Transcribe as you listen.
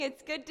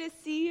It's good to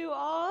see you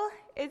all.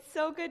 It's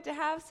so good to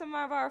have some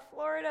of our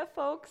Florida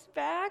folks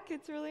back.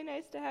 It's really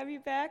nice to have you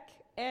back,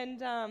 and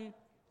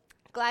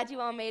glad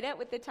you all made it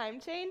with the time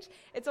change.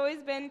 It's always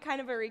been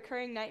kind of a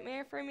recurring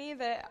nightmare for me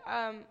that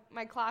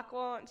my clock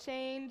won't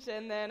change,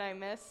 and then I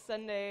miss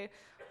Sunday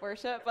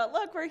worship. But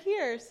look, we're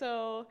here,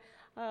 so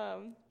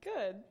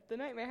good. The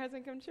nightmare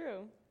hasn't come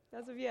true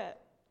as of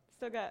yet.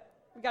 We got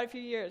a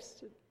few years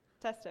to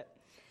test it.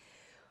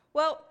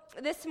 Well,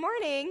 this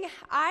morning,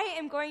 I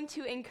am going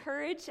to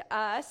encourage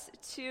us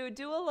to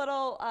do a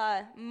little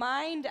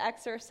mind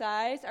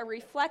exercise, a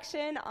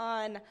reflection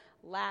on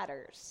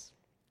ladders.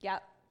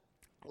 Yep,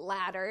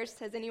 ladders.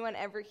 Has anyone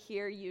ever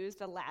here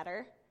used a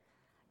ladder?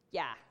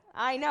 Yeah,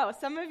 I know.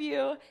 Some of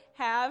you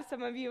have.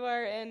 Some of you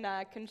are in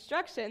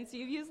construction, so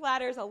you've used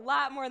ladders a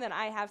lot more than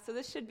I have, so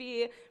this should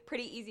be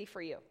pretty easy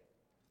for you.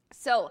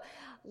 So,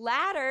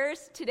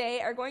 ladders today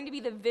are going to be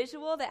the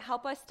visual that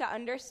help us to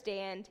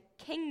understand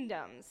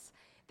kingdoms.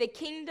 The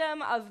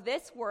kingdom of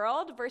this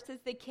world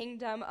versus the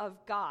kingdom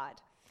of God.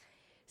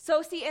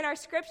 So see, in our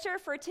scripture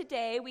for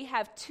today, we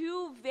have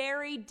two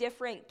very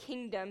different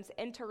kingdoms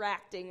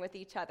interacting with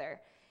each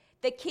other.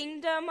 The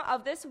kingdom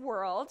of this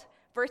world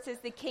versus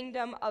the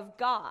kingdom of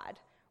God,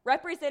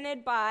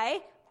 represented by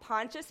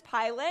Pontius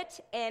Pilate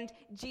and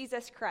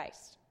Jesus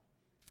Christ.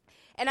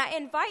 And I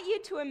invite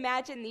you to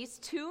imagine these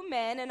two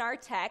men in our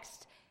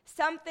text,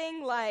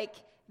 something like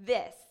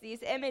this,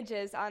 these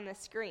images on the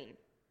screen.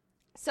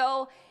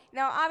 So,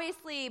 now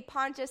obviously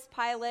Pontius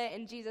Pilate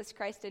and Jesus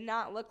Christ did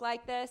not look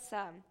like this.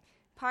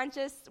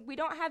 Pontius, we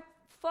don't have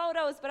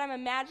photos, but I'm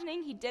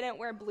imagining he didn't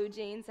wear blue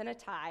jeans and a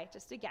tie,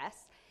 just a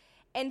guess.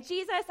 And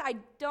Jesus, I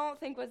don't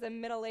think was a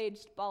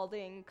middle-aged,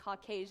 balding,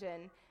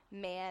 Caucasian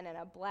man in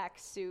a black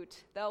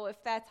suit, though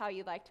if that's how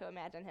you'd like to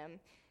imagine him,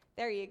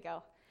 there you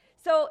go.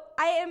 So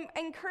I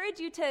encourage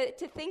you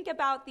to think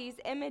about these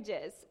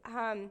images.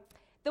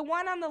 The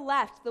one on the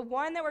left, the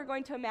one that we're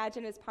going to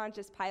imagine is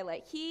Pontius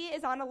Pilate. He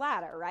is on a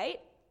ladder, right?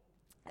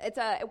 It's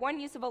one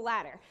use of a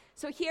ladder.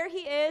 So here he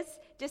is,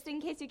 just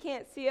in case you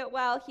can't see it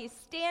well, he's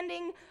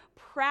standing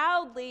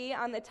proudly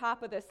on the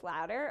top of this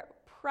ladder,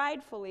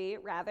 pridefully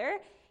rather.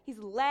 He's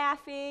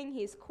laughing,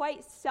 he's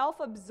quite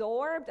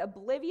self-absorbed,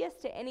 oblivious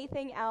to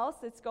anything else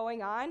that's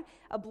going on,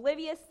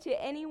 oblivious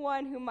to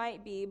anyone who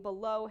might be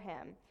below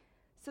him.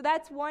 So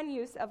that's one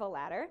use of a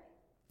ladder.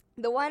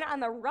 The one on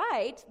the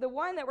right, the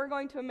one that we're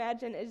going to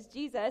imagine is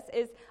Jesus,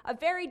 is a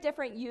very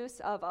different use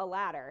of a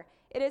ladder.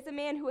 It is a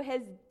man who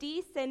has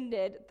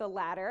descended the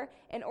ladder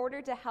in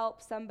order to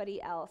help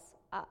somebody else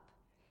up.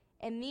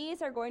 And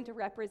these are going to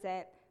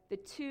represent the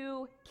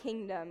two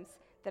kingdoms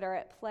that are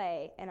at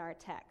play in our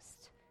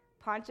text.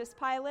 Pontius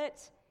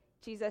Pilate,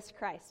 Jesus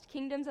Christ.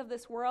 Kingdoms of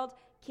this world,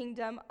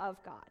 kingdom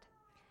of God.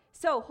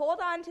 So hold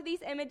on to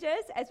these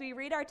images as we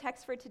read our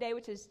text for today,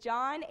 which is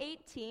John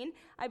 18.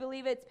 I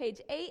believe it's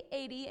page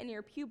 880 in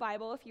your pew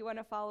Bible if you want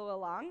to follow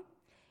along.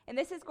 And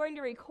this is going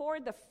to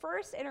record the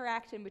first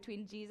interaction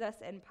between Jesus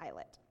and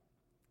Pilate.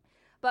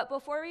 But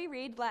before we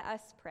read, let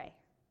us pray.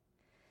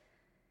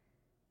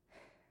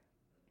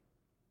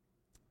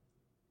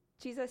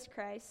 Jesus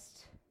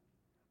Christ,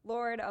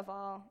 Lord of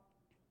all,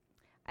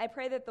 I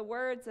pray that the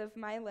words of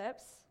my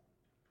lips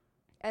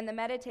and the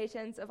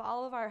meditations of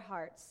all of our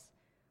hearts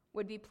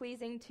would be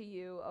pleasing to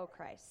you, O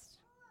Christ.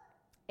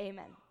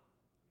 Amen.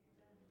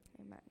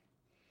 Amen.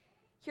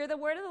 Hear the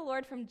word of the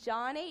Lord from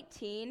John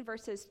 18,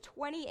 verses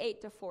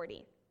 28 to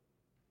 40.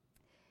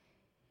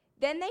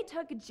 Then they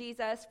took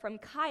Jesus from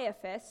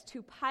Caiaphas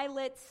to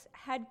Pilate's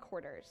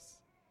headquarters.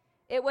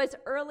 It was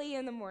early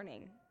in the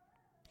morning.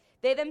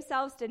 They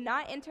themselves did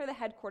not enter the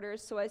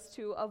headquarters so as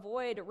to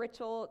avoid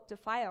ritual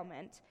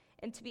defilement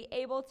and to be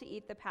able to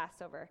eat the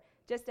Passover.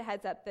 Just a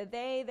heads up, the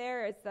they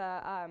there is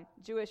the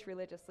Jewish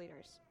religious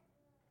leaders.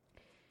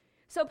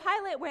 So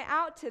Pilate went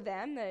out to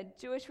them, the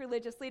Jewish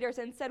religious leaders,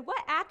 and said,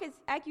 "What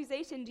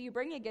accusation do you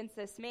bring against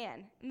this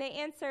man?" And they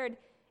answered,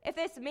 "If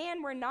this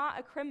man were not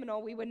a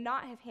criminal, we would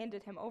not have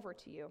handed him over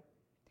to you."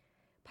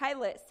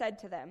 Pilate said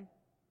to them,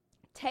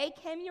 "Take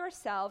him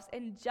yourselves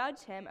and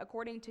judge him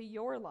according to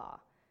your law."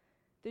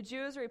 The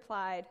Jews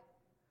replied,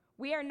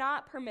 "We are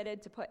not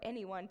permitted to put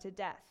anyone to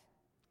death."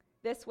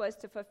 This was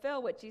to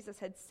fulfill what Jesus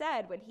had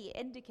said when he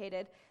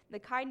indicated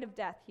the kind of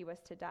death he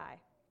was to die.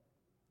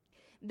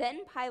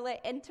 Then Pilate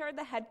entered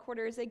the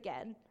headquarters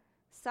again,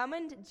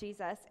 summoned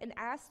Jesus, and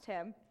asked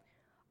him,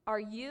 "Are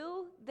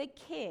you the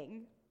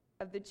king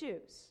of the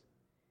Jews?"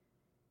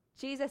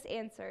 Jesus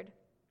answered,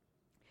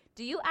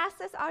 "Do you ask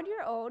this on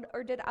your own,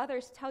 or did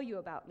others tell you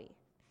about me?"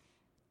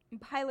 And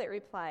Pilate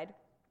replied,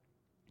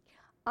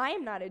 "I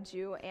am not a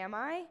Jew, am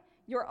I?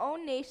 Your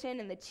own nation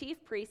and the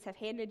chief priests have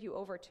handed you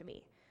over to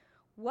me.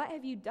 What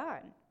have you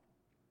done?"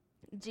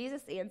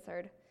 Jesus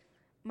answered,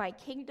 "My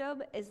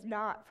kingdom is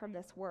not from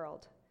this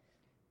world.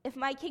 If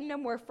my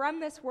kingdom were from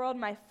this world,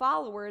 my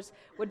followers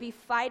would be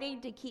fighting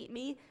to keep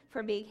me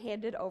from being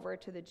handed over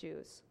to the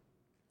Jews.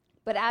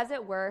 But as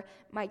it were,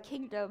 my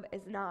kingdom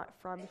is not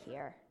from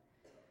here."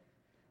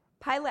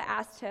 Pilate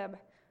asked him,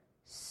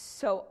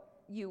 "So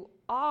you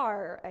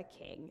are a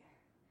king?"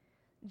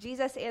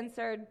 Jesus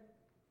answered,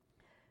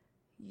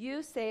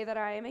 You say that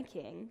I am a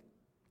king.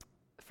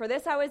 For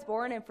this I was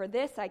born, and for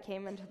this I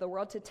came into the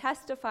world, to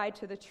testify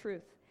to the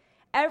truth.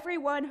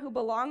 Everyone who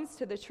belongs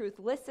to the truth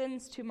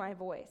listens to my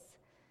voice."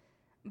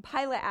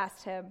 Pilate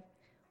asked him,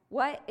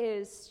 "What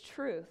is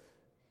truth?"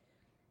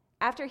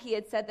 After he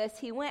had said this,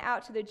 he went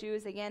out to the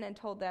Jews again and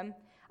told them,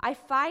 "I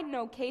find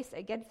no case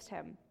against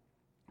him,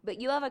 but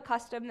you have a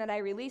custom that I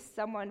release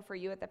someone for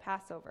you at the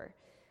Passover.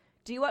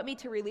 Do you want me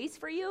to release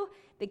for you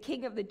the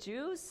king of the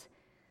Jews?"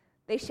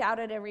 They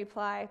shouted in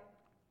reply,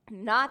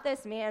 "Not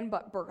this man,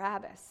 but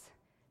Barabbas."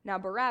 Now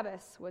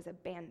Barabbas was a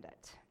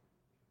bandit.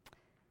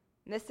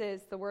 This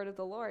is the word of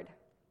the Lord.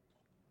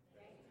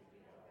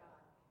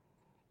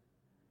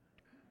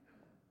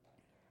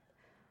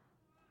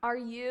 "Are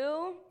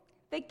you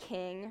the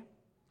king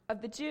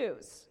of the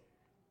Jews?"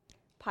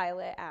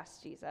 Pilate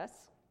asked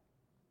Jesus.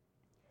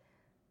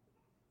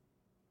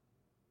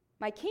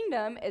 "My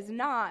kingdom is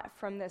not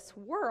from this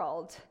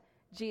world,"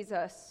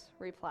 Jesus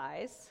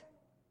replies.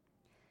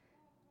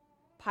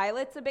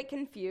 Pilate's a bit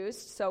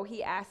confused, so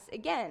he asks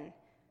again,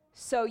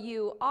 "So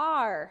you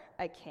are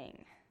a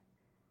king?"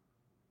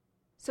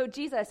 So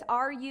Jesus,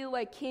 are you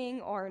a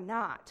king or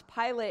not?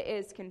 Pilate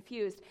is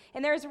confused.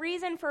 And there's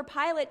reason for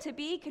Pilate to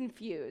be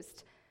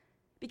confused.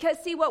 Because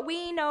see, what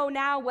we know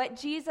now, what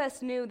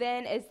Jesus knew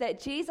then, is that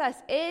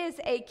Jesus is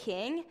a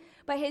king,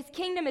 but his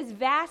kingdom is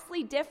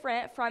vastly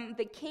different from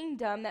the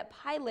kingdom that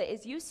Pilate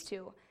is used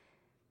to.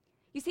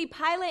 You see,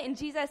 Pilate and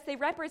Jesus, they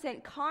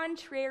represent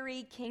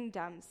contrary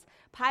kingdoms.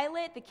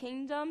 Pilate, the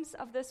kingdoms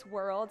of this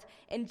world,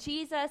 and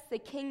Jesus, the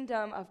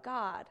kingdom of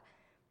God.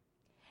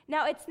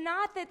 Now, it's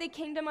not that the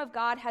kingdom of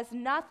God has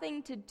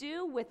nothing to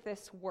do with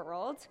this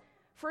world.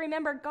 For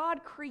remember,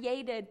 God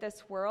created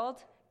this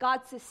world.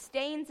 God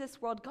sustains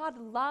this world. God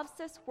loves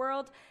this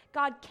world.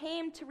 God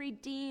came to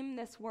redeem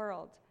this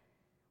world.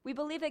 We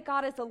believe that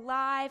God is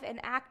alive and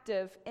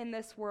active in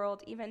this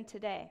world even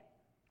today.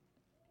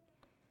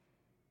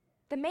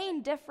 The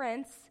main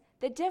difference,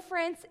 the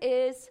difference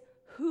is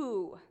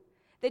who.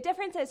 The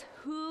difference is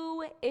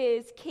who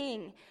is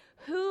king.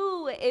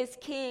 Who is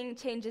king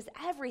changes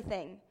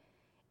everything.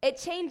 It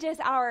changes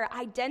our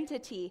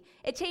identity.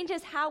 It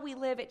changes how we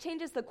live. It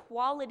changes the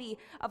quality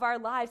of our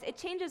lives. It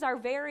changes our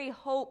very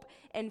hope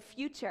and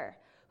future.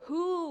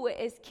 Who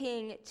is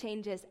king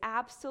changes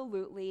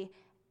absolutely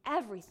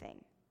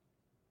everything.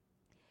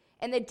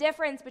 And the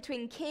difference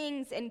between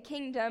kings and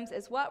kingdoms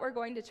is what we're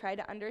going to try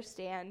to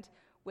understand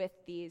with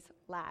these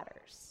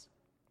ladders.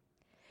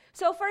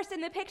 So first,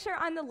 in the picture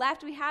on the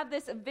left, we have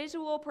this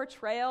visual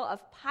portrayal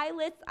of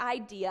Pilate's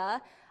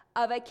idea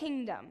of a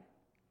kingdom.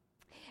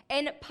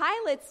 In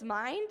Pilate's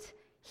mind,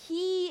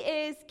 he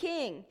is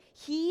king.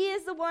 He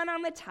is the one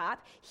on the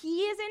top.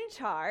 He is in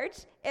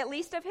charge, at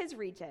least of his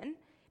region,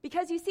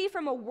 because you see,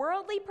 from a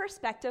worldly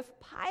perspective,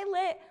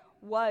 Pilate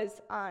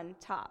was on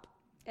top,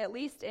 at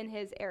least in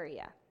his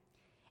area.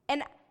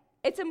 And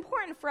it's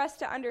important for us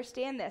to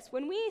understand this.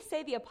 When we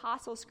say the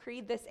Apostles'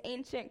 Creed, this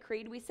ancient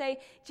creed, we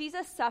say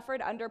Jesus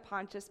suffered under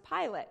Pontius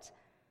Pilate.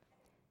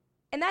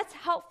 And that's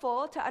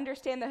helpful to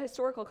understand the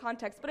historical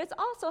context, but it's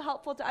also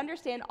helpful to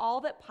understand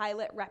all that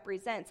Pilate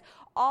represents,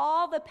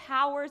 all the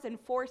powers and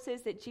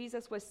forces that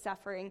Jesus was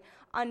suffering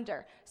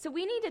under. So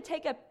we need to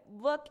take a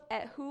look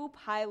at who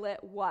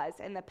Pilate was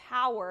and the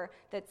power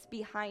that's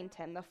behind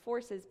him, the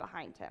forces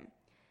behind him.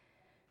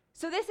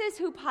 So this is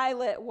who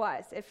Pilate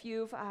was, if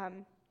you've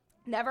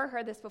never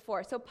heard this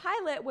before. So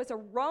Pilate was a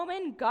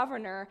Roman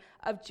governor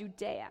of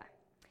Judea.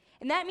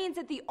 And that means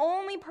that the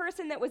only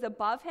person that was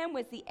above him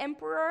was the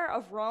emperor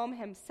of Rome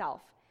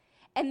himself.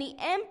 And the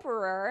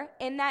emperor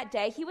in that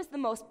day, he was the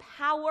most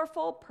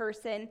powerful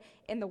person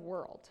in the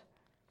world.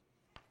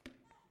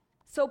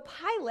 So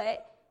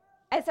Pilate,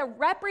 as a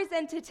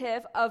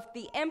representative of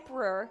the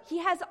emperor, he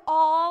has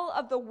all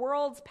of the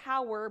world's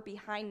power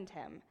behind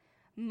him.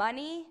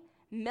 Money,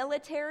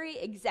 military,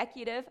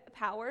 executive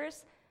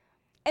powers.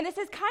 And this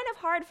is kind of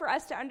hard for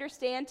us to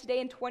understand today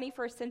in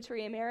 21st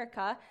century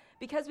America,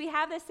 because we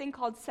have this thing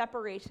called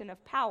separation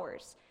of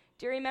powers.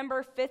 Do you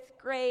remember 5th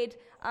grade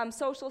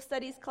social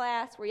studies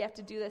class where you have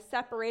to do the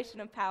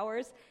separation of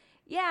powers?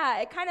 Yeah,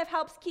 it kind of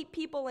helps keep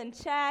people in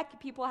check.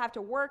 People have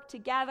to work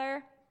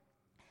together.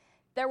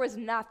 There was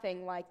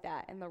nothing like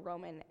that in the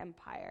Roman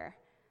Empire.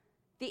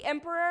 The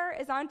emperor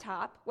is on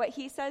top. What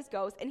he says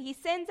goes, and he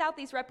sends out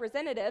these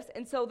representatives,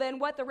 and so then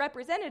what the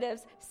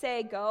representatives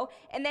say go,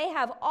 and they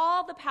have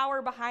all the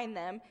power behind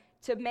them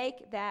to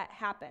make that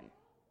happen.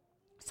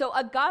 So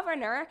a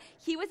governor,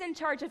 he was in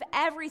charge of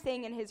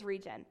everything in his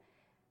region.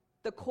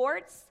 The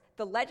courts,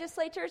 the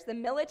legislatures, the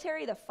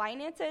military, the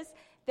finances.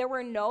 There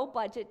were no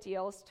budget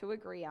deals to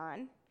agree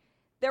on.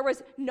 There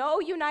was no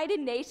United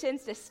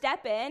Nations to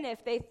step in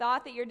if they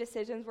thought that your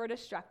decisions were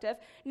destructive.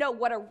 No,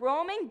 what a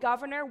Roman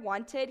governor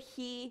wanted,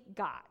 he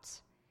got.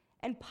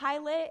 And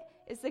Pilate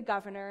is the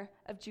governor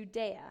of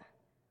Judea,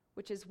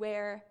 which is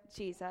where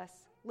Jesus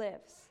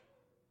lives.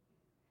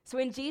 So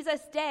in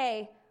Jesus'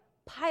 day,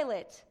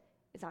 Pilate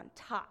is on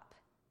top.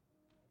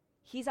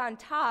 He's on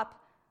top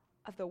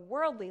of the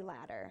worldly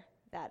ladder,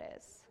 that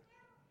is.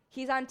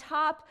 He's on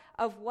top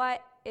of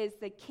what is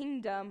the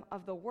kingdom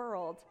of the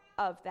world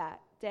of that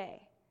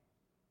day.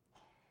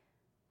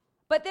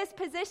 But this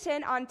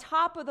position on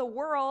top of the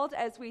world,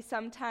 as we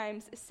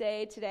sometimes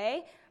say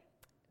today,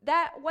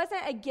 that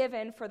wasn't a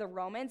given for the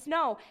Romans.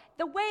 No,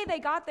 the way they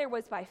got there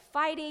was by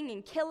fighting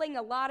and killing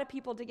a lot of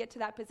people to get to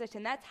that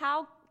position. That's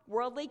how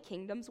worldly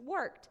kingdoms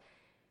worked.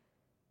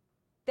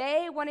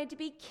 They wanted to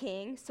be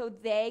king so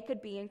they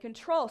could be in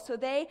control. So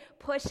they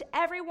pushed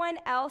everyone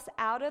else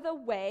out of the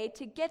way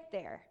to get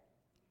there.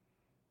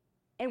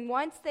 And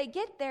once they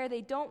get there,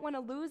 they don't want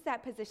to lose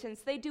that position.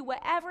 So they do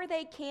whatever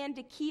they can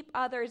to keep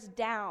others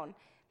down.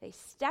 They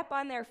step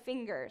on their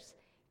fingers,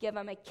 give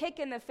them a kick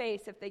in the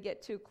face if they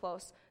get too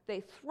close. They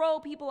throw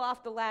people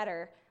off the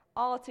ladder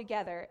all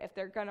together if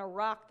they're going to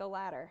rock the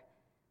ladder.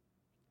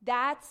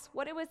 That's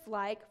what it was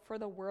like for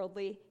the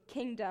worldly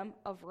kingdom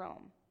of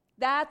Rome.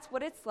 That's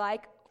what it's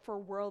like for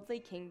worldly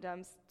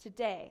kingdoms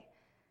today.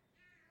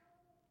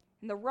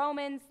 And the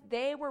Romans,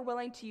 they were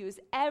willing to use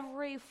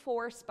every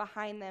force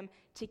behind them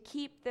to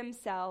keep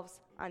themselves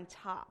on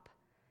top.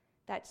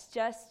 That's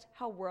just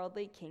how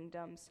worldly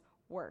kingdoms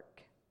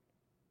work.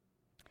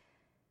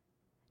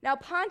 Now,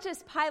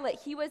 Pontius Pilate,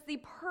 he was the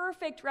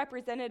perfect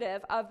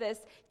representative of this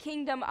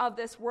kingdom of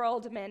this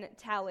world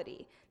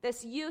mentality,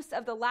 this use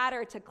of the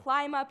ladder to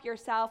climb up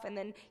yourself and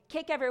then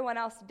kick everyone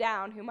else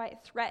down who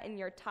might threaten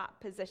your top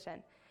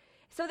position.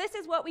 So this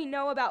is what we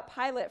know about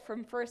Pilate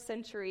from first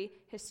century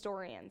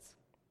historians.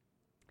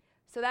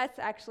 So that's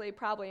actually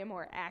probably a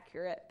more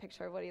accurate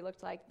picture of what he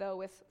looked like, though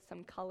with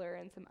some color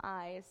and some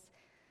eyes.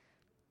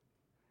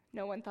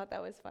 No one thought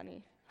that was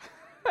funny.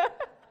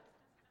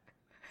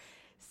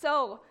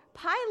 So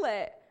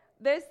Pilate,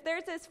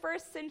 there's this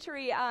first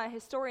century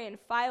historian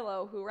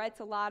Philo who writes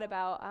a lot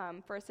about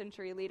first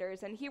century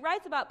leaders, and he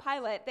writes about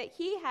Pilate that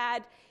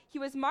he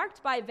was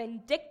marked by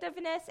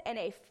vindictiveness and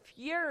a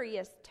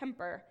furious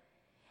temper.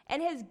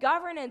 And his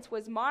governance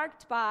was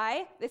marked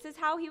by, this is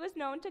how he was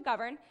known to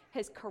govern,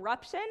 his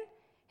corruption,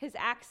 his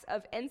acts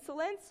of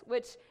insolence,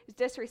 which is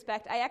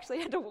disrespect. I actually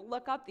had to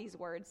look up these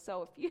words,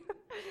 so if you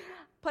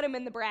put them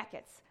in the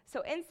brackets.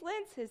 So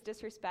insolence, his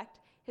disrespect,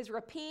 his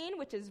rapine,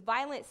 which is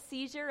violent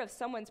seizure of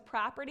someone's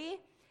property,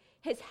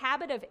 his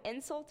habit of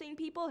insulting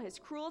people, his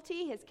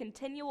cruelty, his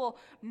continual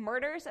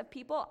murders of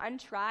people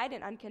untried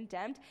and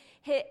uncondemned,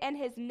 and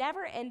his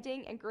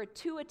never-ending and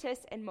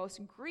gratuitous and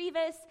most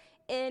grievous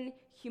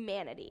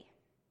inhumanity.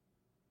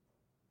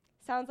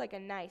 Sounds like a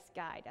nice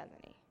guy,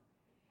 doesn't he?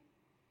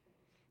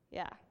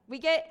 Yeah. We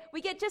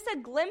get just a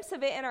glimpse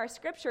of it in our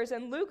scriptures.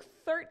 In Luke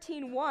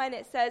 13:1,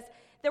 it says,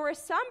 there were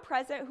some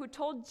present who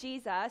told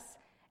Jesus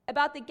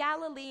about the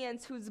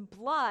Galileans whose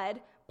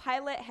blood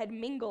Pilate had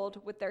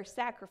mingled with their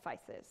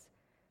sacrifices.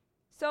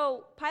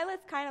 So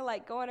Pilate's kind of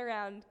like going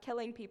around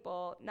killing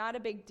people, not a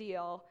big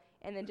deal,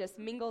 and then just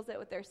mingles it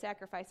with their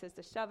sacrifices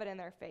to shove it in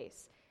their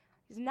face.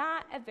 He's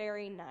not a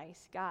very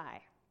nice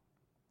guy.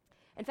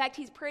 In fact,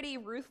 he's pretty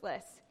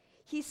ruthless.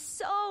 He's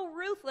so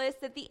ruthless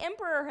that the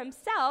emperor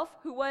himself,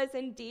 who was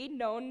indeed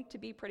known to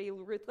be pretty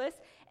ruthless,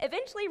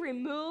 eventually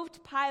removed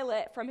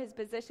Pilate from his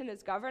position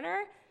as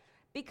governor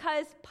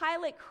because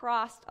Pilate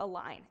crossed a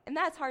line. And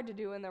that's hard to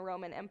do in the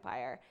Roman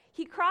Empire.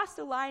 He crossed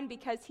a line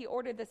because he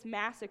ordered this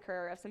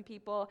massacre of some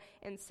people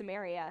in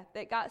Samaria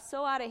that got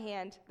so out of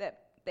hand that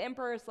the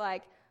emperor's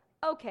like,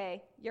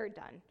 okay, you're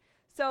done.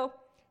 So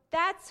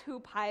that's who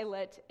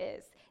Pilate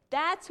is.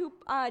 That's who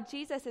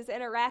Jesus is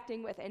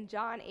interacting with in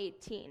John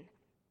 18.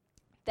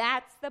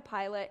 That's the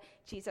Pilate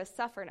Jesus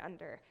suffered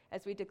under,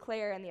 as we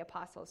declare in the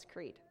Apostles'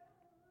 Creed.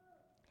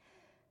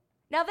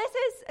 Now, this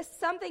is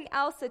something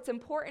else that's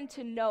important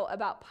to know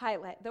about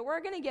Pilate that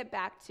we're going to get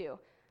back to.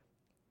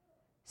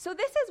 So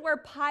this is where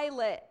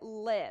Pilate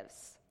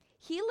lives.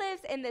 He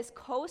lives in this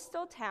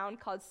coastal town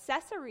called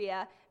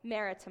Caesarea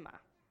Maritima.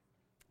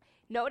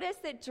 Notice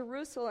that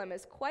Jerusalem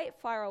is quite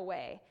far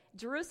away.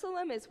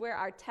 Jerusalem is where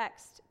our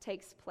text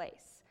takes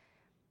place.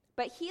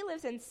 But he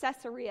lives in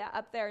Caesarea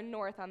up there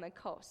north on the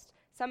coast.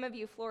 Some of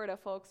you Florida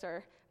folks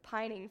are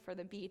pining for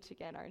the beach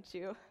again, aren't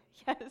you?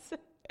 Yes.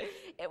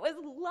 It was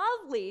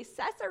lovely.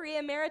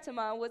 Caesarea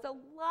Maritima was a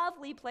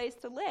lovely place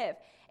to live.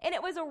 And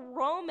it was a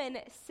Roman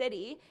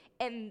city.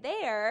 And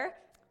there,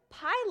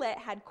 Pilate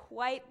had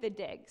quite the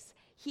digs.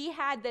 He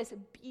had this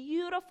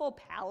beautiful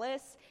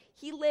palace.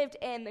 He lived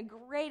in the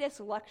greatest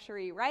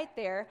luxury right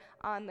there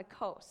on the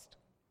coast.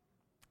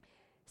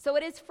 So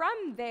it is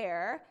from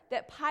there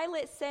that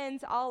Pilate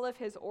sends all of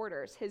his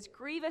orders, his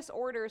grievous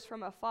orders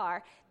from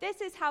afar.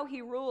 This is how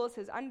he rules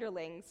his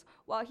underlings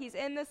while he's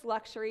in this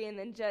luxury and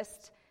then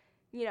just,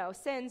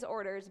 sends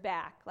orders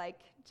back.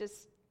 Like,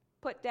 just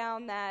put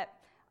down that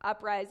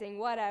uprising,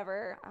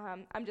 whatever.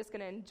 I'm just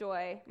going to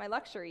enjoy my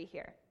luxury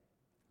here.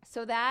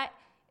 So that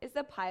is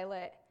the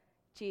Pilate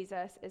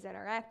Jesus is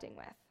interacting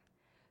with.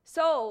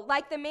 So,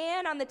 like the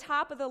man on the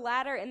top of the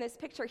ladder in this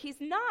picture,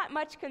 he's not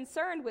much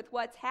concerned with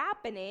what's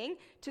happening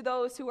to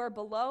those who are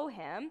below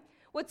him,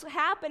 what's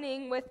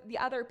happening with the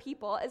other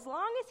people, as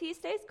long as he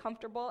stays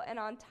comfortable and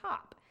on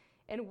top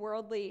in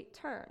worldly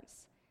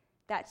terms.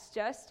 That's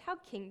just how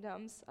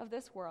kingdoms of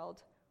this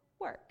world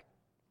work.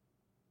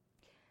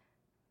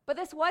 But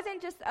this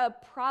wasn't just a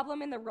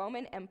problem in the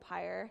Roman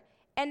Empire.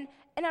 And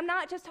I'm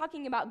not just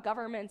talking about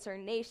governments or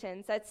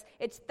nations. That's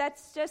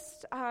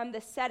just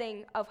the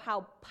setting of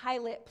how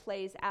Pilate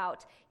plays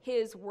out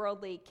his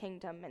worldly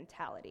kingdom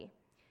mentality.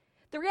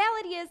 The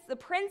reality is the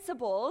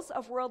principles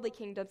of worldly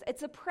kingdoms, it's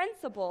the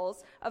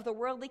principles of the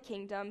worldly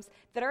kingdoms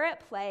that are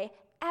at play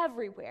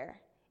everywhere,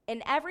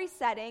 in every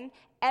setting,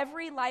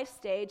 every life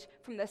stage,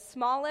 from the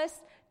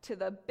smallest to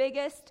the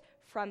biggest,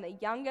 from the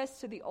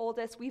youngest to the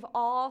oldest. We've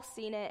all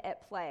seen it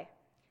at play.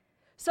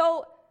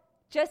 So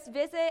just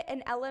visit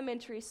an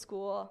elementary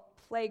school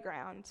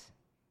playground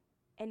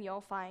and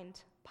you'll find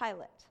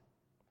Pilate.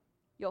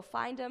 You'll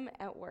find him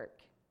at work.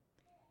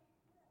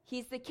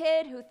 He's the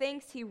kid who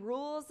thinks he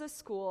rules the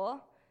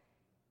school,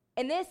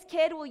 and this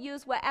kid will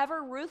use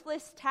whatever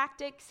ruthless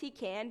tactics he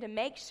can to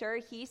make sure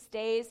he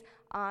stays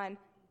on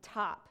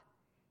top.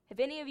 Have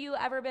any of you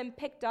ever been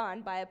picked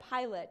on by a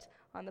Pilate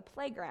on the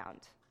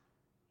playground?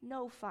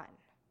 No fun,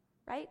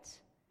 right?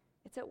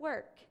 It's at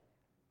work.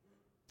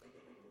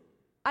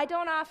 I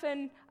don't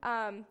often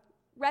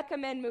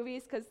recommend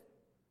movies because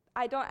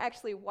I don't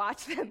actually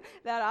watch them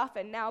that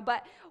often now,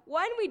 but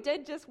one we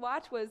did just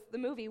watch was the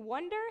movie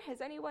Wonder.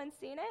 Has anyone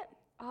seen it?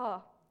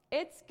 Oh,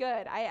 it's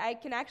good. I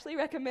can actually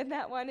recommend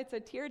that one. It's a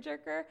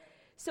tearjerker.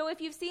 So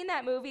if you've seen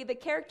that movie, the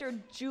character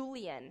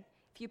Julian,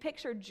 if you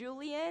picture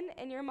Julian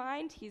in your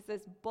mind, he's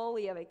this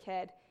bully of a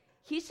kid.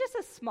 He's just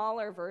a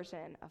smaller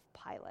version of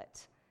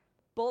Pilate,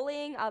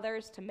 bullying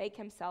others to make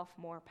himself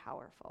more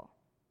powerful.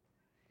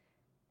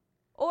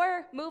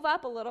 Or move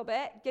up a little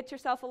bit, get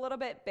yourself a little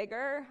bit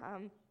bigger,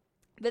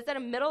 visit a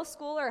middle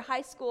school or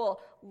high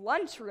school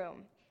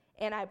lunchroom,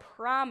 and I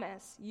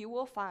promise you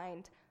will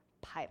find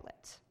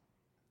Pilate.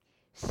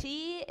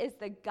 She is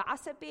the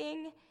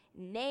gossiping,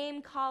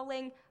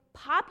 name-calling,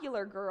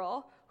 popular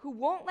girl who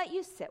won't let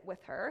you sit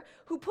with her,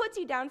 who puts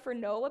you down for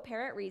no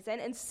apparent reason,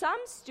 and some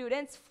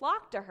students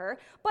flock to her,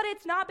 but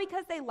it's not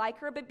because they like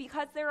her, but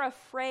because they're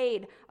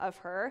afraid of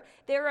her.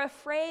 They're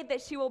afraid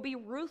that she will be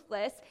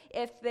ruthless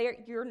if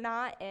you're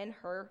not in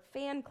her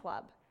fan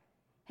club.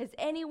 Has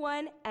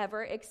anyone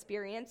ever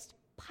experienced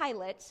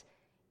Pilate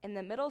in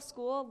the middle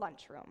school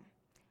lunchroom?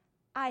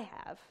 I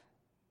have,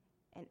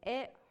 and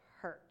it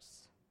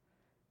hurts.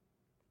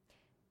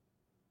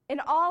 In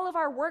all of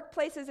our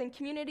workplaces and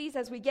communities,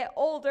 as we get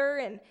older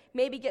and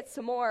maybe get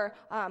some more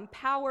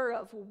power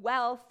of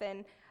wealth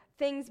and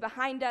things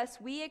behind us,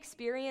 we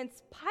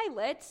experience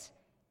Pilate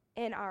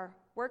in our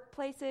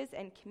workplaces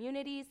and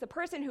communities, the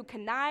person who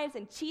connives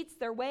and cheats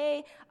their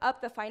way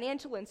up the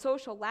financial and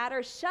social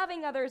ladder,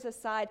 shoving others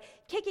aside,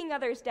 kicking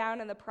others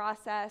down in the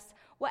process,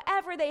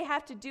 whatever they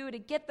have to do to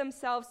get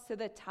themselves to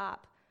the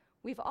top.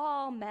 We've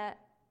all met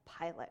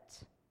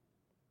Pilate.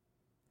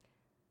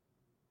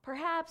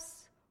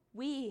 Perhaps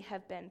we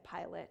have been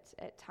Pilate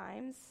at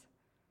times.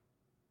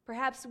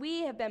 Perhaps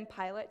we have been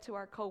Pilate to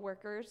our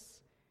coworkers,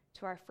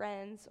 to our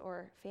friends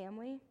or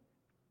family.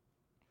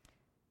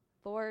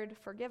 Lord,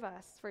 forgive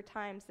us for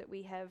times that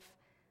we have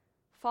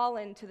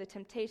fallen to the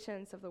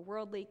temptations of the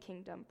worldly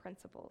kingdom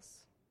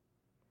principles.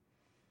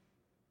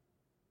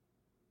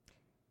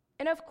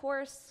 And of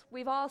course,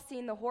 we've all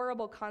seen the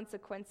horrible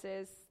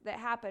consequences that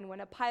happen when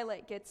a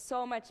Pilate gets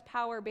so much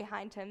power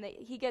behind him that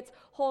he gets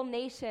whole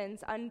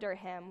nations under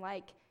him,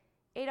 like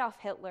Adolf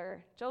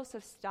Hitler,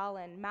 Joseph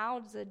Stalin, Mao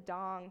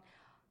Zedong,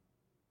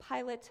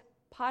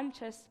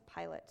 Pontius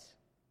Pilate.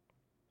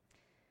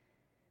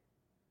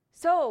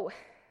 So,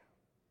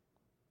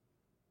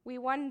 we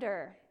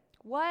wonder,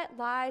 what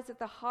lies at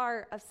the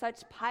heart of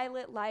such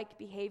Pilate-like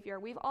behavior?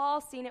 We've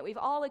all seen it. We've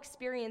all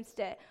experienced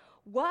it.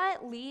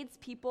 What leads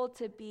people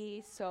to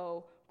be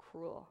so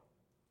cruel?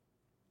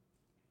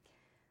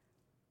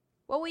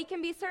 Well, we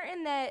can be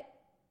certain that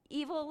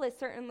evil is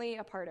certainly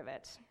a part of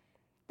it.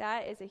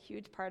 That is a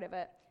huge part of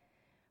it.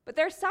 But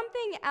there's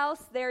something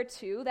else there,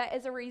 too, that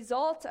is a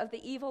result of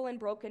the evil and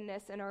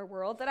brokenness in our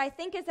world that I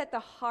think is at the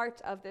heart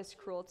of this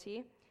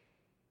cruelty.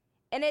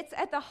 And it's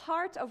at the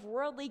heart of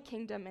worldly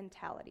kingdom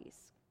mentalities.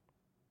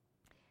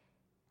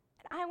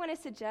 And I want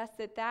to suggest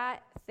that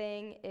that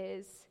thing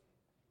is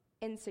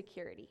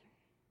insecurity.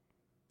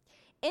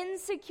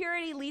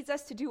 Insecurity leads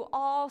us to do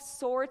all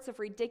sorts of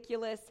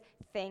ridiculous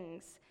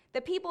things.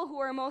 The people who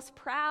are most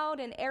proud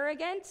and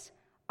arrogant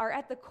are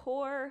at the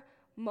core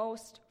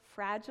most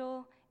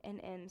fragile and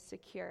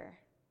insecure.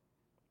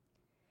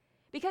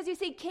 Because you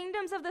see,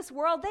 kingdoms of this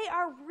world, they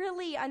are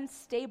really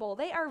unstable.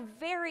 They are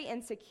very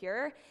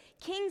insecure.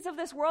 Kings of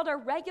this world are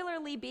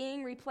regularly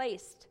being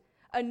replaced.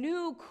 A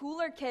new,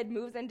 cooler kid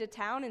moves into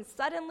town, and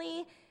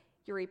suddenly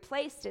you're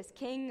replaced as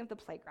king of the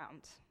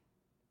playground.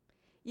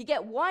 You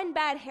get one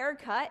bad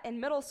haircut in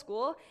middle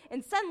school,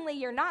 and suddenly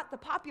you're not the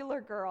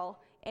popular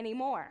girl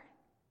anymore.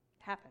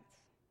 It happens.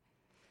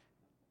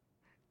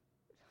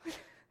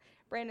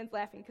 Brandon's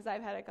laughing because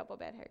I've had a couple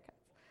bad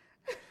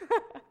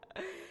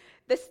haircuts.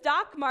 The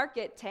stock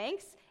market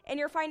tanks, and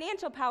your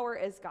financial power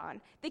is gone.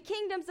 The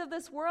kingdoms of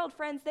this world,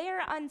 friends, they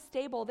are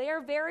unstable. They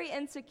are very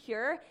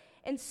insecure,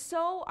 and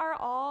so are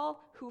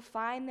all who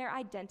find their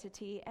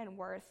identity and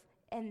worth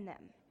in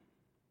them.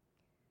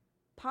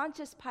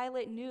 Pontius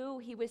Pilate knew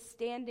he was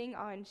standing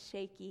on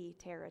shaky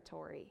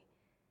territory.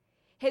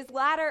 His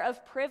ladder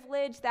of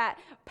privilege, that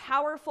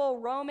powerful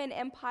Roman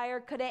Empire,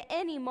 could at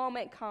any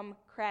moment come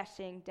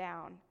crashing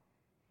down.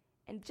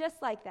 And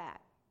just like that,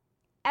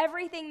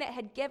 everything that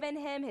had given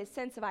him his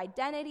sense of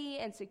identity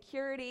and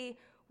security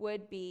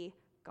would be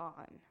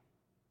gone.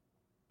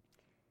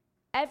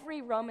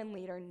 Every Roman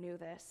leader knew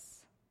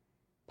this.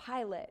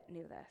 Pilate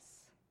knew this.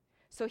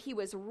 So he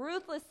was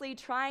ruthlessly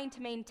trying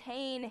to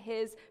maintain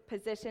his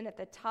position at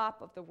the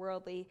top of the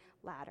worldly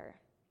ladder.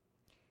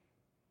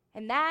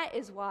 And that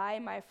is why,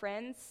 my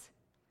friends,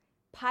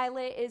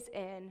 Pilate is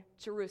in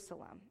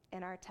Jerusalem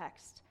in our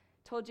text.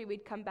 Told you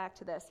we'd come back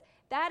to this.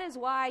 That is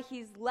why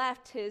he's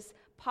left his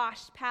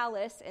posh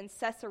palace in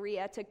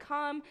Caesarea to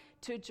come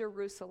to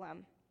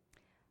Jerusalem.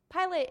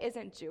 Pilate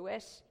isn't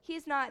Jewish.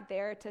 He's not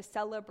there to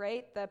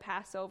celebrate the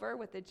Passover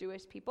with the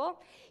Jewish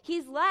people.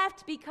 He's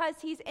left because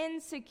he's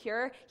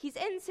insecure. He's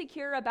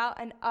insecure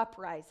about an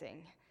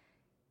uprising.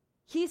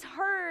 He's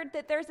heard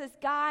that there's this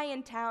guy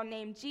in town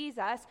named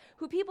Jesus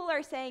who people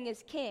are saying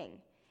is king.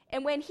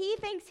 And when he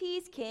thinks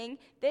he's king,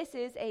 this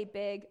is a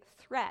big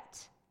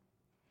threat.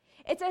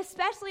 It's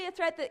especially a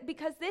threat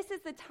because this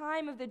is the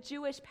time of the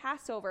Jewish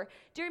Passover.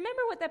 Do you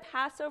remember what the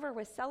Passover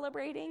was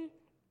celebrating?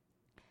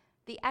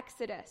 The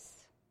Exodus.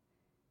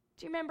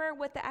 Do you remember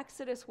what the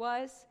Exodus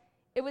was?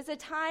 It was a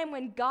time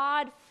when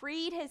God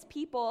freed his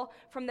people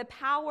from the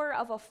power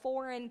of a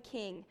foreign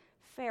king,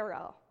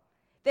 Pharaoh.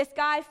 This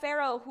guy,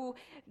 Pharaoh, who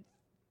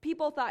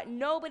people thought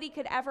nobody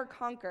could ever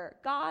conquer.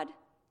 God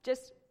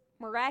just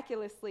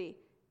miraculously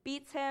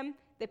beats him.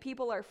 The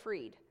people are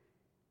freed.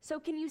 So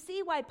can you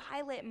see why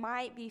Pilate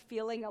might be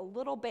feeling a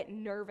little bit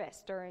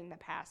nervous during the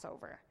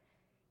Passover?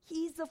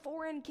 He's the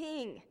foreign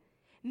king.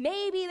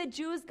 Maybe the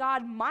Jews'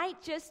 God might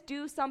just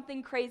do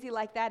something crazy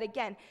like that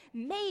again.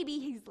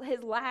 Maybe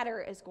his ladder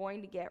is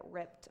going to get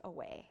ripped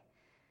away.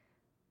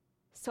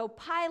 So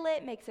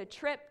Pilate makes a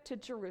trip to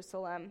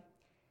Jerusalem,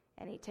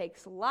 and he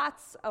takes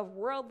lots of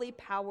worldly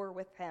power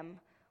with him,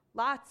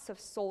 lots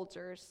of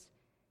soldiers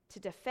to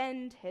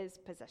defend his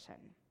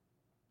position.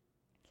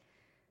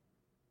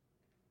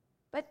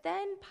 But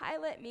then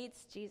Pilate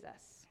meets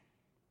Jesus.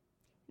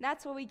 And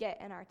that's what we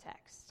get in our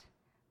text.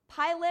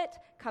 Pilate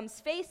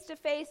comes face to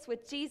face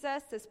with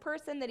Jesus, this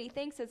person that he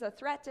thinks is a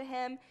threat to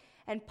him,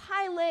 and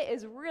Pilate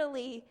is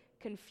really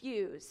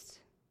confused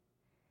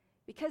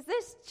because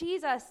this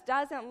Jesus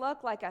doesn't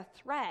look like a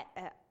threat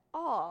at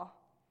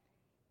all.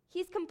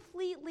 He's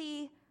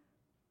completely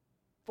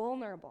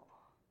vulnerable.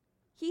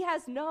 He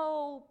has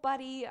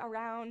nobody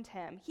around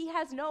him. He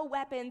has no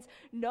weapons,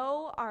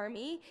 no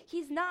army.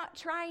 He's not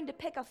trying to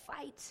pick a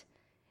fight.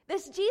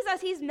 This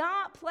Jesus, he's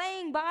not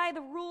playing by the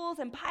rules,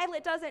 and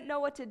Pilate doesn't know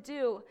what to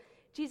do.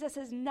 Jesus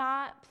is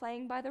not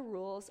playing by the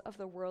rules of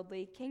the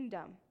worldly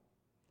kingdom.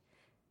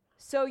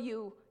 So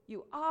you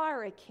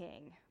are a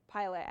king,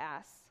 Pilate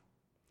asks.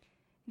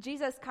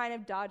 Jesus kind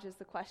of dodges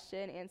the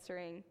question,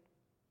 answering,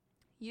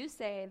 "You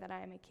say that I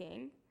am a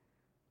king."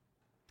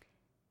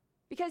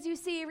 Because you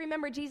see,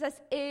 remember, Jesus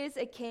is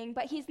a king,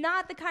 but he's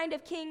not the kind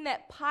of king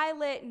that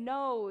Pilate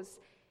knows.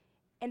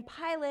 And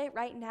Pilate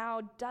right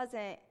now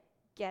doesn't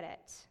get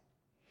it.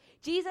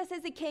 Jesus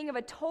is a king of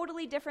a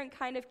totally different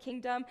kind of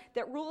kingdom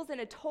that rules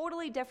in a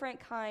totally different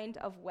kind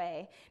of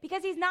way.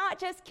 Because he's not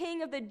just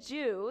king of the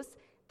Jews.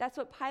 That's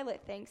what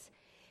Pilate thinks.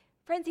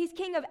 Friends, he's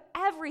king of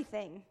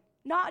everything.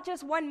 Not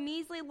just one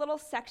measly little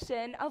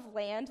section of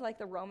land like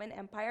the Roman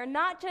Empire,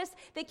 not just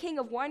the king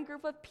of one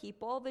group of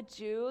people, the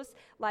Jews,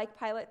 like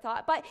Pilate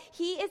thought, but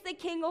he is the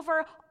king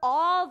over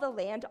all the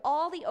land,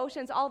 all the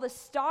oceans, all the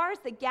stars,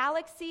 the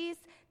galaxies,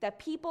 the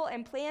people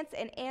and plants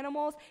and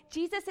animals.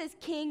 Jesus is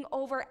king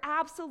over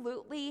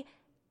absolutely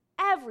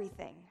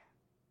everything.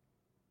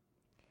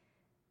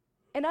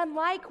 And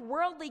unlike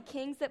worldly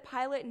kings that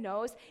Pilate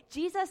knows,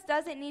 Jesus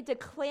doesn't need to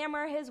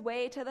clamber his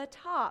way to the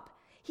top.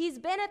 He's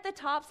been at the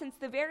top since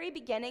the very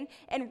beginning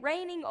and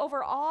reigning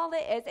over all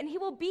that is, and he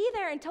will be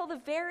there until the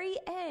very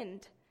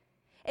end.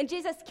 And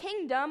Jesus'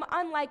 kingdom,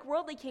 unlike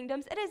worldly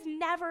kingdoms, it is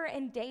never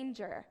in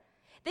danger.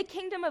 The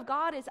kingdom of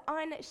God is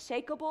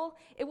unshakable.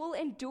 It will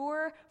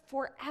endure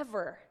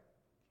forever.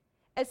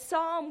 As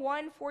Psalm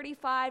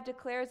 145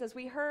 declares, as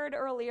we heard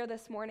earlier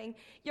this morning,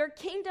 your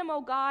kingdom, O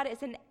God,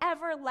 is an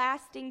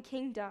everlasting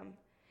kingdom.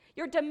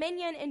 Your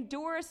dominion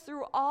endures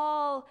through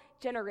all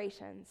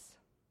generations.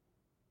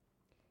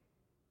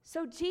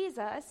 So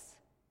Jesus,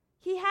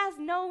 he has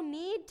no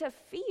need to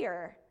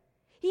fear.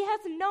 He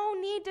has no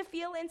need to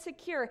feel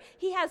insecure.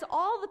 He has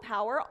all the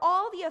power,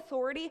 all the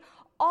authority,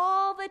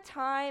 all the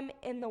time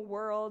in the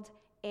world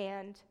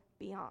and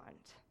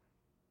beyond.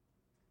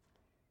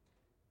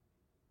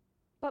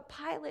 But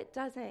Pilate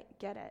doesn't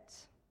get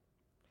it.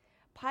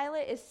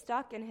 Pilate is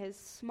stuck in his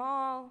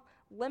small,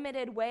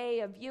 limited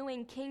way of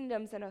viewing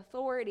kingdoms and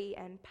authority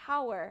and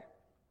power.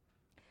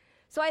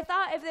 So I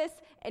thought of this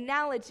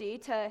analogy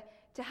to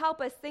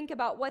help us think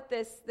about what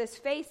this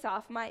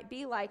face-off might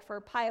be like for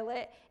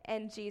Pilate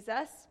and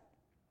Jesus.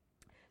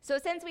 So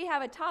since we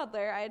have a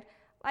toddler, I'd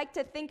like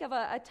to think of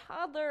a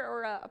toddler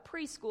or a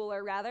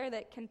preschooler, rather,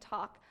 that can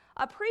talk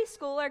a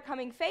preschooler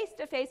coming face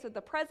to face with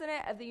the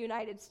President of the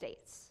United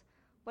States.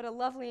 What a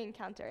lovely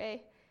encounter, eh?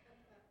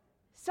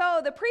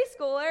 So the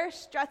preschooler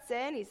struts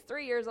in. He's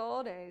 3 years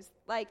old, and he's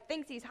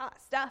thinks he's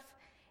hot stuff,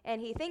 and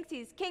he thinks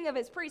he's king of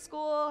his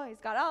preschool. He's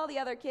got all the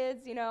other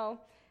kids,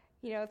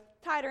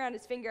 tied around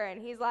his finger,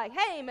 and he's like,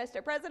 "Hey,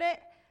 Mr. President,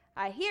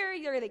 I hear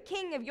you're the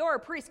king of your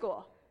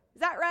preschool.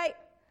 Is that right?"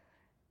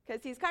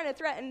 Because he's kind of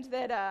threatened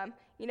that,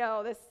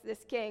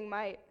 this king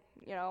might,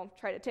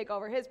 try to take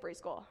over his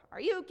preschool.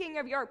 "Are you king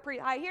of your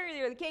I hear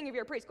you're the king of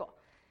your preschool."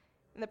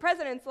 And the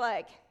president's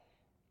like,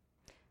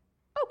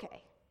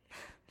 "Okay,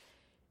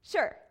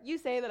 sure, you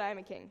say that I'm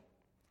a king."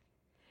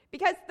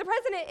 Because the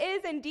president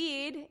is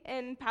indeed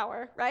in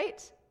power,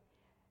 right?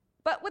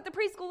 But what the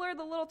preschooler,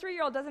 the little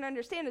 3-year-old, doesn't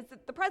understand is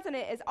that the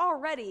president is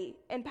already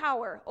in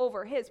power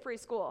over his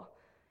preschool.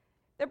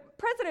 The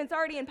president's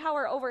already in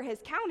power over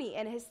his county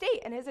and his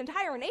state and his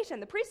entire nation.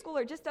 The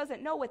preschooler just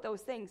doesn't know what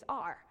those things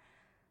are.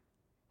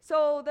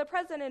 So the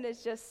president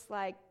is just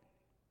like,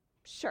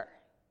 "Sure,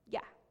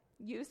 yeah,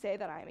 you say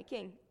that I'm a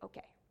king.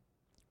 Okay,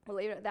 we'll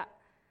leave it at that."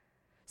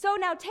 So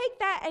now take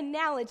that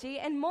analogy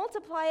and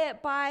multiply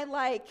it by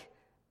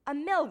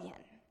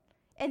 1,000,000.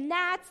 And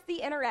that's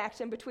the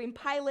interaction between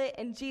Pilate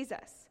and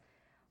Jesus.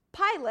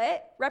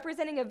 Pilate,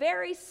 representing a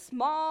very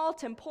small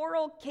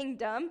temporal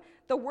kingdom,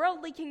 the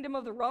worldly kingdom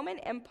of the Roman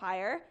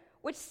Empire,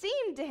 which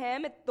seemed to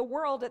him the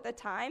world at the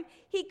time,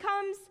 he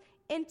comes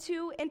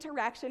into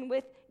interaction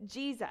with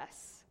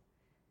Jesus.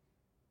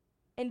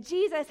 And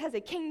Jesus has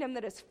a kingdom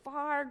that is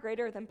far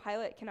greater than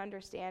Pilate can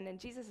understand. And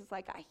Jesus is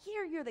like, "I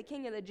hear you're the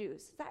king of the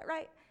Jews. Is that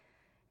right?"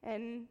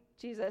 And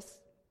Jesus,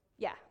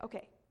 "Yeah,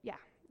 okay, yeah,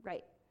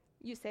 right.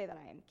 You say that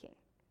I am king."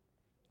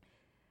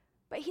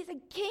 But he's a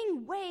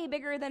king way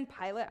bigger than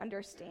Pilate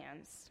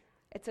understands.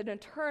 It's an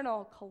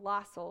eternal,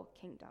 colossal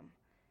kingdom.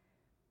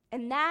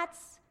 And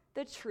that's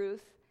the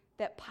truth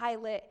that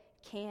Pilate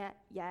can't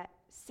yet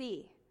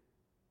see.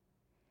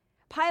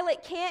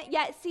 Pilate can't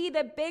yet see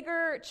the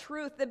bigger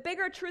truth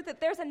that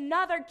there's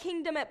another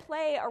kingdom at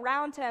play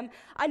around him,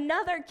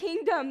 another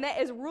kingdom that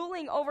is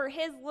ruling over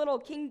his little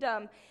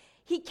kingdom.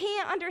 He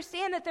can't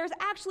understand that there's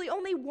actually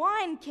only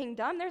one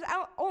kingdom. There's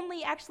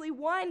only actually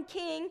one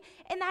king,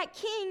 and that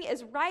king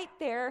is right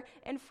there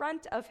in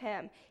front of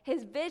him.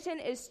 His vision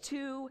is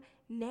too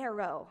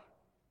narrow.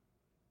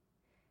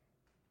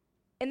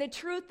 And the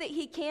truth that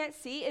he can't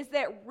see is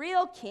that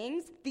real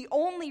kings, the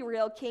only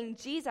real king,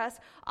 Jesus,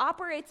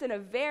 operates in a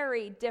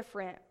very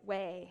different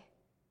way.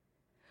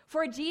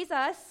 For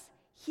Jesus,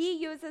 he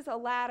uses a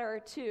ladder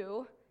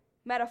too,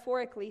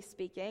 metaphorically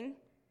speaking.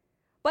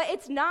 But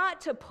it's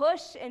not to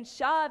push and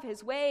shove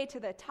his way to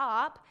the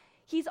top.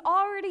 He's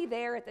already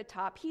there at the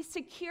top. He's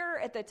secure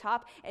at the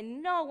top,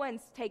 and no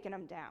one's taking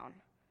him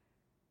down.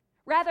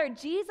 Rather,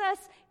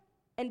 Jesus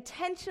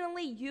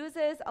intentionally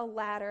uses a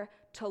ladder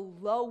to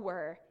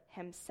lower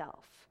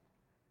himself.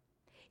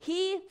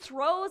 He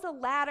throws a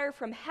ladder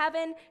from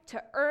heaven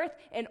to earth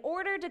in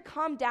order to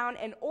come down,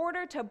 in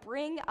order to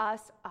bring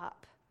us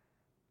up.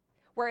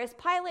 Whereas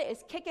Pilate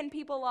is kicking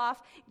people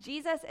off,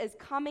 Jesus is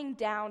coming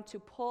down to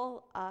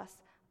pull us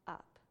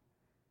up.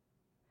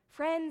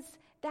 Friends,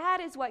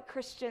 that is what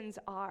Christians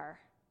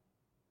are.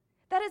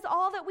 That is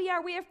all that we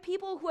are. We have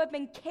people who have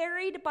been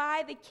carried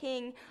by the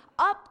King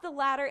up the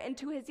ladder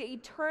into his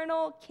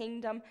eternal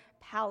kingdom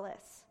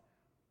palace.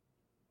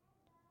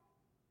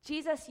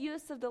 Jesus'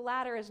 use of the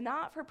ladder is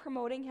not for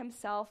promoting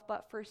himself,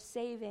 but for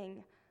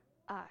saving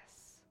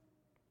us.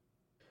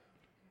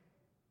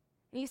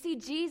 And you see,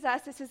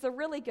 Jesus, this is the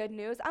really good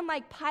news.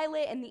 Unlike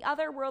Pilate and the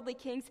other worldly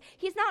kings,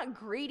 he's not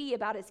greedy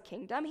about his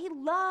kingdom. He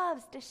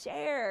loves to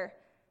share.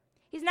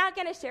 He's not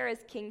going to share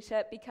his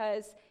kingship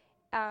because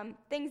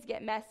things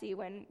get messy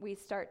when we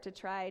start to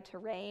try to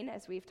reign,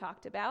 as we've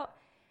talked about.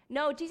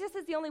 No, Jesus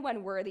is the only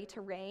one worthy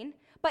to reign,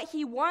 but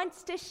he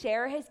wants to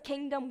share his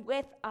kingdom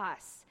with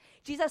us.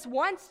 Jesus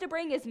wants to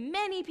bring as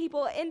many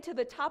people into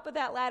the top of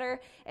that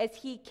ladder as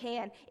he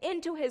can,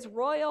 into his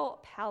royal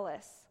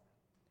palace.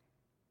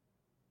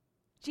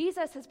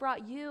 Jesus has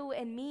brought you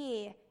and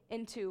me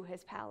into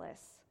his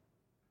palace.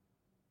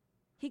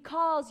 He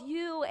calls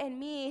you and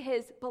me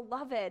his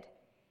beloved.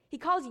 He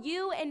calls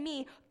you and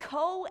me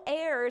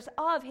co-heirs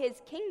of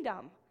his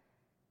kingdom.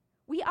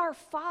 We are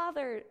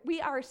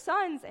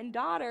sons and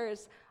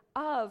daughters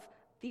of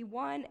the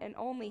one and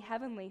only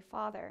heavenly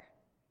Father.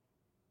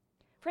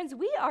 Friends,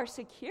 we are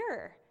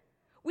secure.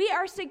 We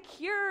are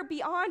secure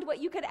beyond what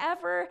you could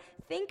ever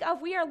think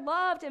of. We are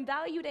loved and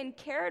valued and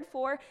cared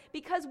for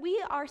because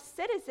we are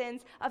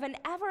citizens of an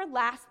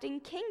everlasting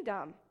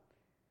kingdom.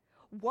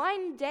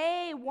 One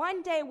day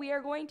we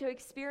are going to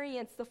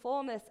experience the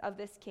fullness of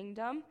this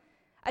kingdom,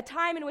 a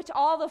time in which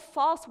all the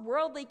false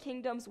worldly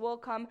kingdoms will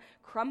come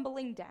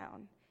crumbling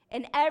down,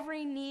 and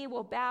every knee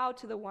will bow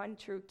to the one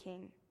true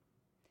King.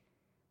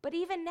 But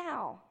even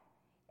now,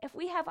 if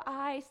we have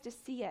eyes to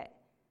see it,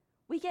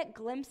 we get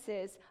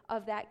glimpses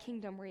of that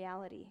kingdom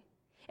reality.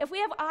 If we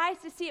have eyes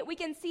to see it, we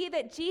can see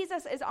that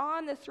Jesus is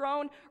on the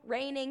throne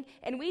reigning,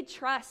 and we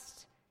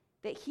trust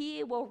that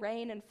he will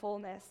reign in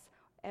fullness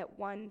at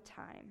one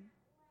time.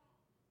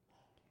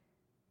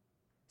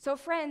 So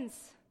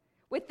friends,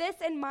 with this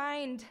in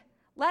mind,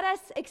 let us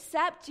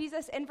accept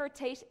Jesus'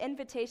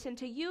 invitation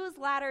to use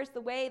ladders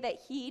the way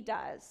that he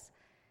does.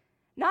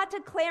 Not to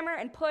clamor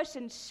and push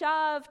and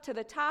shove to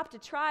the top to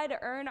try to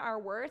earn our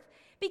worth,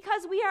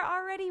 because we are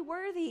already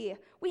worthy.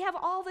 We have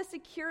all the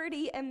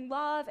security and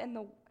love in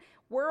the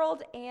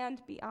world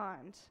and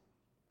beyond.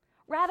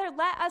 Rather,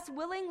 let us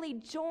willingly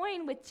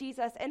join with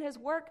Jesus in his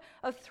work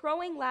of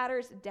throwing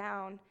ladders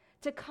down,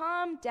 to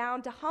come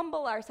down, to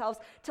humble ourselves,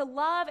 to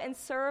love and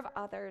serve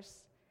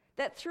others,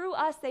 that through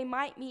us they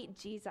might meet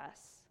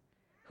Jesus,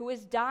 who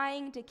is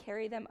dying to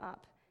carry them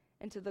up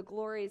into the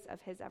glories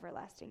of his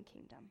everlasting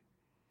kingdom.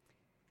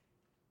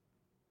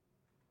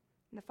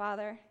 And the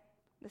Father,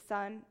 the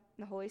Son, and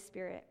the Holy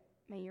Spirit,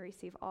 may you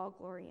receive all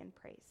glory and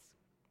praise.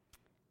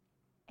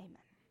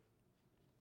 Amen.